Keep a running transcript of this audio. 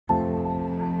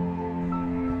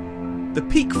The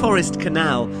Peak Forest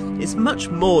Canal is much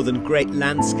more than great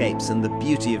landscapes and the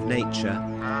beauty of nature.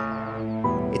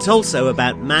 It's also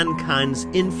about mankind's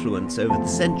influence over the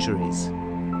centuries.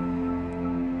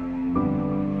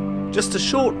 Just a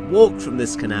short walk from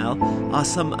this canal are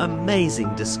some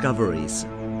amazing discoveries.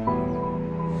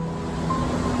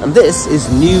 And this is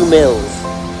New Mills.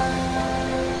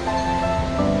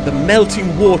 The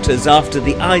melting waters after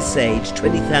the Ice Age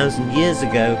 20,000 years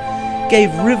ago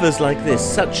gave rivers like this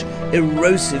such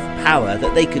erosive power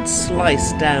that they could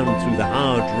slice down through the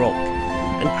hard rock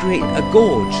and create a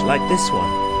gorge like this one.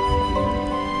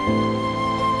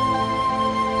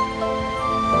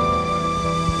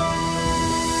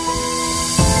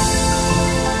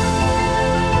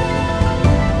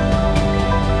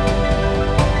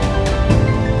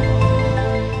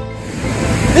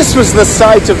 This was the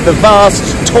site of the vast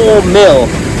Tor Mill,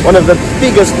 one of the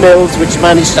biggest mills which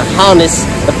managed to harness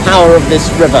the power of this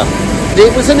river.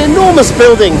 It was an enormous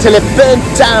building till it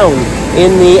burnt down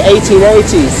in the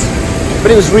 1880s,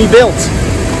 but it was rebuilt,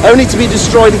 only to be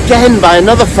destroyed again by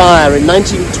another fire in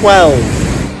 1912.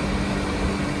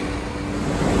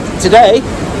 Today,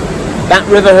 that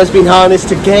river has been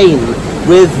harnessed again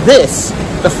with this,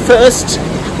 the first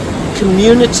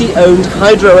community-owned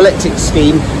hydroelectric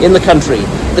scheme in the country,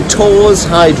 the Tor's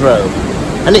Hydro.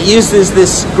 And it uses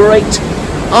this great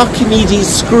Archimedes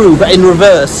screw, but in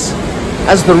reverse.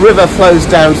 As the river flows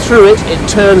down through it, it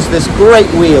turns this great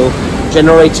wheel,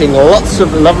 generating lots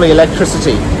of lovely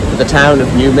electricity for the town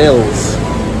of New Mills.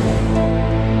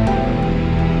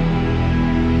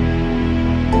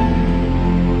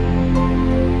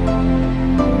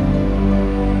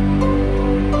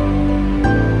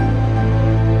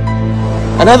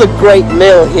 Another great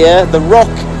mill here, the Rock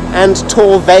and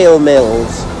Tor Vale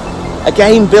Mills.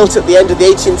 Again built at the end of the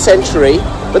 18th century,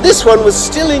 but this one was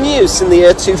still in use in the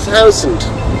year 2000.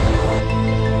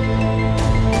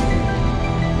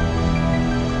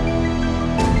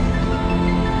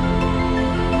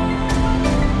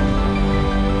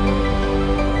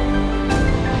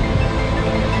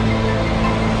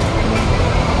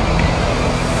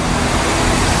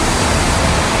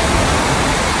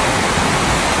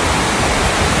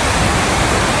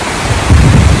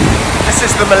 This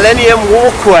is the Millennium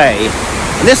Walkway,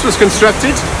 and this was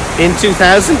constructed in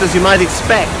 2000, as you might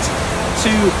expect, to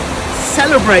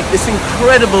celebrate this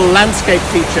incredible landscape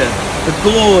feature, the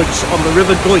gorge on the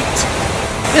River Goyt.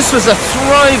 This was a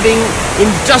thriving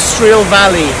industrial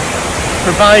valley,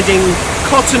 providing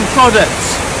cotton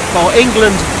products for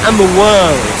England and the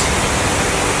world.